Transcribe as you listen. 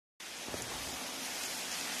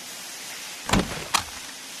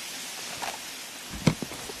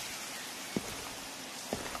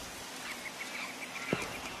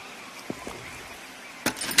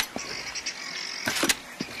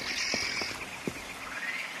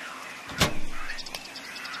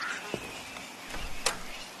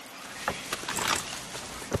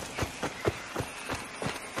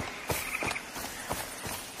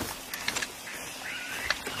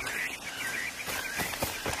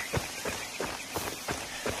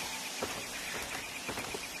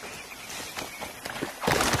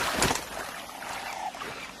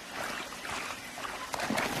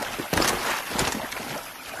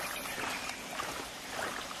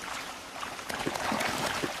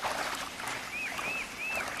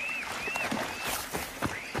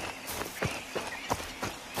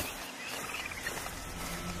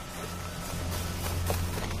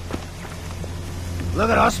Look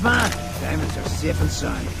at us, man. Diamonds are safe and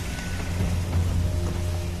sound.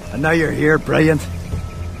 And now you're here, brilliant.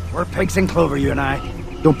 We're pigs in clover, you and I.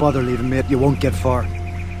 Don't bother leaving, mate. You won't get far.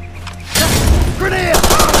 Grenade!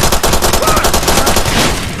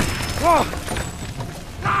 Whoa!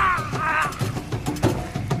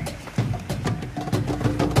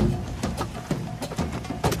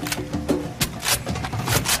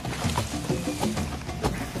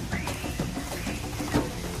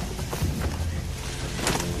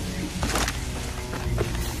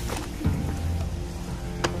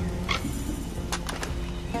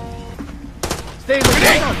 Stay in the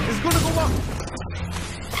corner! It's gonna go up!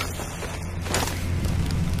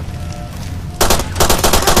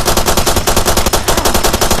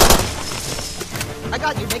 I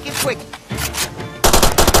got you, make it quick.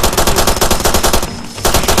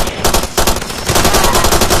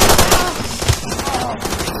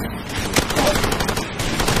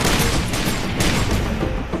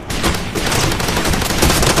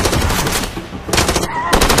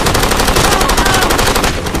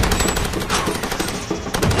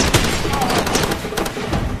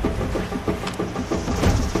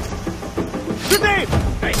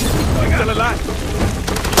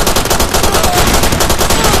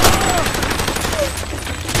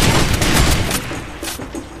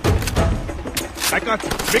 I got you.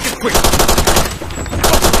 Make it quick.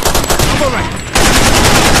 I'm all right.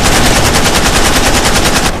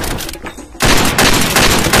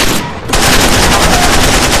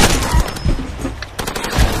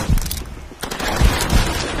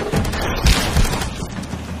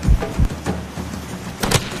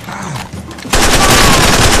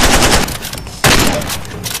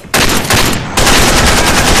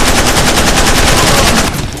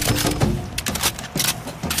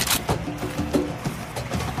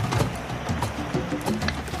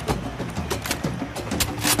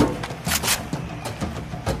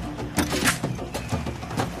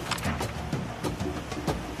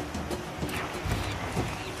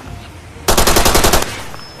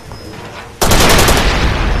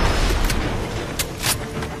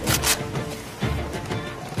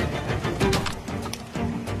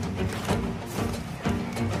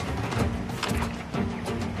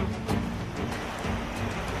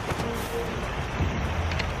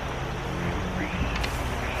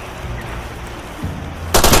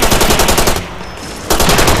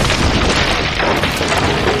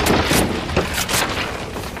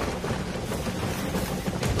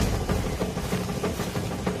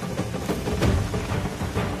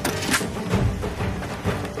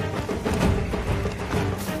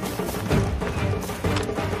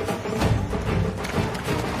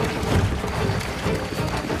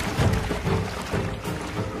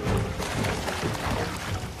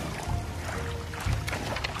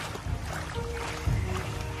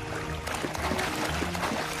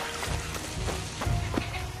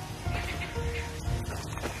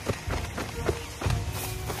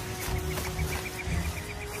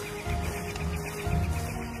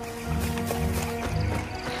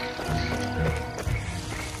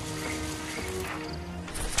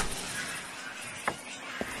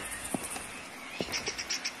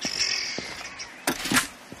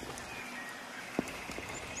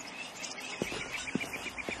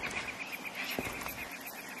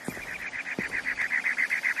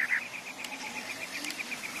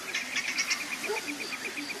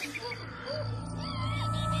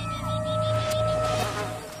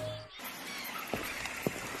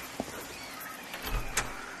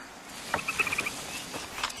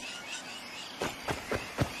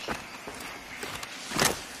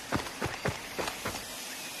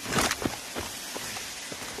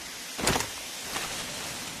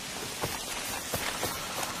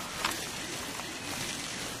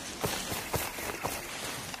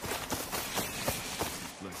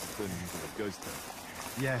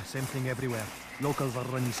 Yeah, same thing everywhere. Locals are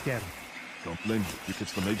running scared. Don't blame you. You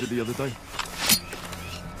pitched the major the other day.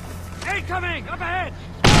 Incoming! Up ahead!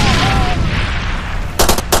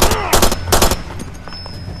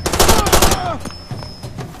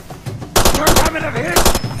 We're coming up here!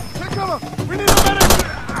 Take cover! We need a medic!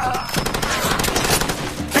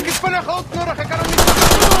 Ik heb vannacht hulp nodig, ik kan hem niet...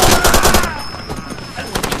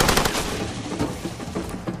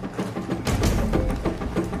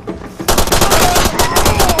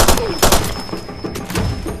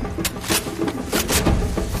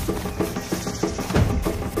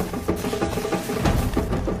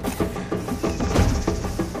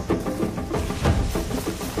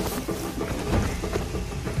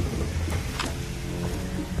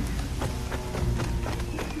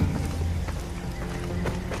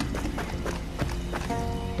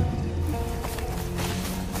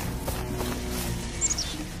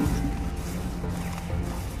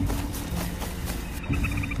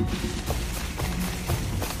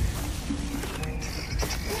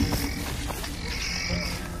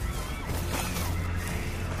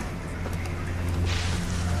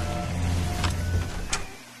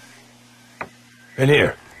 In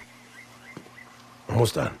here.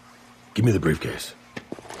 Almost done. Give me the briefcase.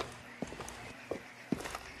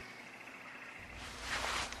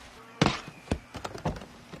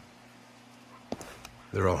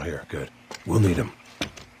 They're all here. Good. We'll need them.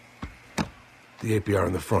 The APR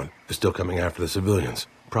in the front is still coming after the civilians.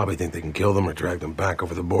 Probably think they can kill them or drag them back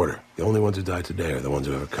over the border. The only ones who died today are the ones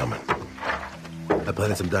who have it coming. I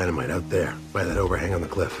planted some dynamite out there, by that overhang on the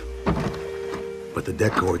cliff. But the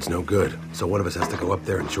deck cord's no good, so one of us has to go up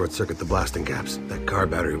there and short-circuit the blasting caps. That car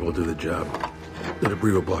battery will do the job. The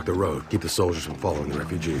debris will block the road, keep the soldiers from following the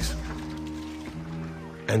refugees.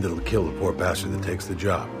 And it'll kill the poor bastard that takes the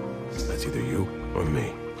job. That's either you or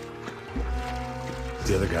me.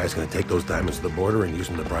 The other guy's gonna take those diamonds to the border and use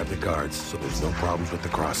them to bribe the guards, so there's no problems with the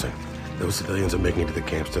crossing. Those civilians are making it to the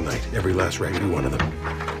camps tonight, every last raggedy one of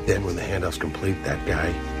them. Then when the handoff's complete, that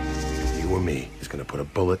guy, you or me, is gonna put a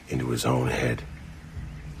bullet into his own head.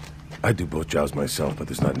 I'd do both jobs myself, but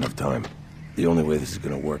there's not enough time. The only way this is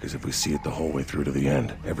gonna work is if we see it the whole way through to the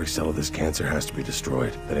end. Every cell of this cancer has to be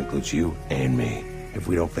destroyed. That includes you and me. If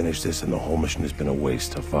we don't finish this, then the whole mission has been a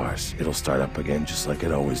waste, a farce. It'll start up again just like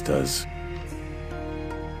it always does.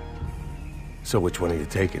 So which one are you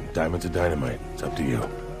taking? Diamonds or dynamite? It's up to you.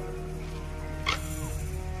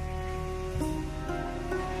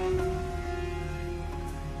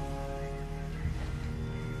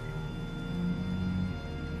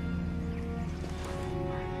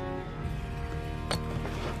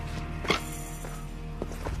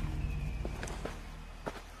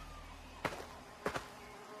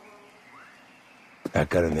 That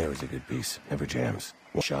gun in there is a good piece. Never jams.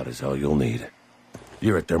 One shot is all you'll need.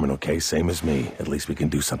 You're a terminal case, same as me. At least we can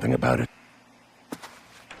do something about it.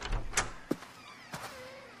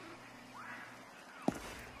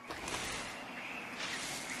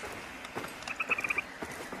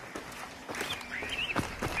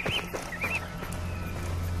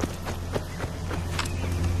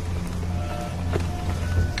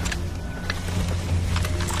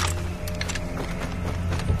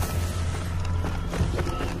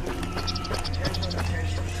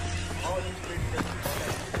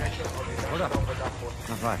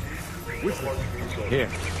 Right. Which one? Here.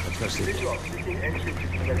 Let's go see. We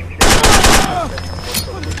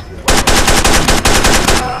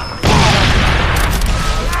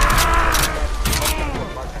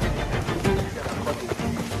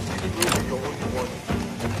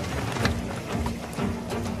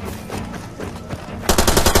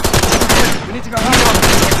need to go home.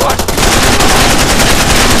 What?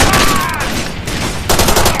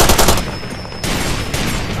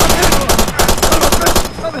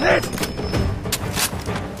 I'm hit!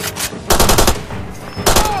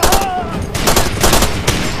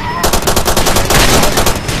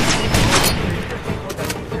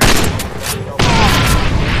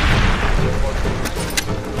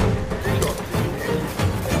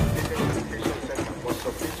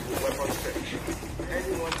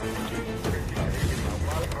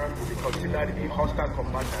 Considered a hostile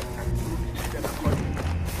combatant and will be treated accordingly.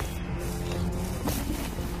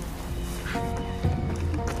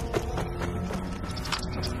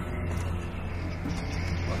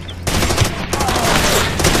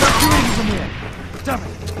 Damn it!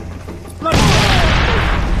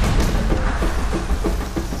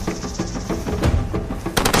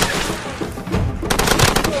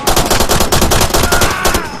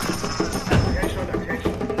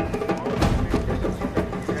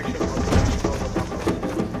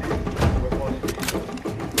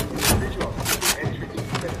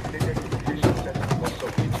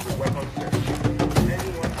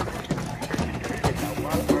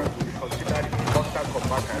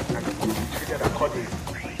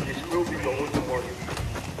 This will be your only warning.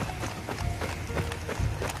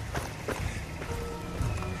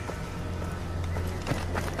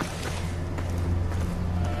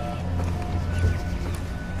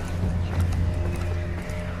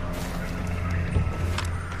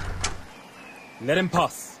 Let him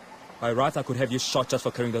pass. By rights, I could have you shot just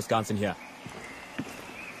for carrying those guns in here.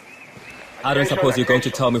 I don't suppose you're going to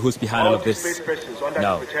tell me who's behind all of this.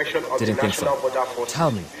 No, didn't think so. Tell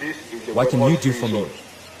me, what can you do for me?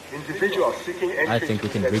 I think we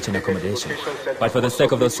can reach an accommodation. But for the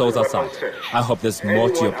sake of those souls outside, I hope there's more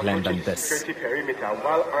to your plan than this.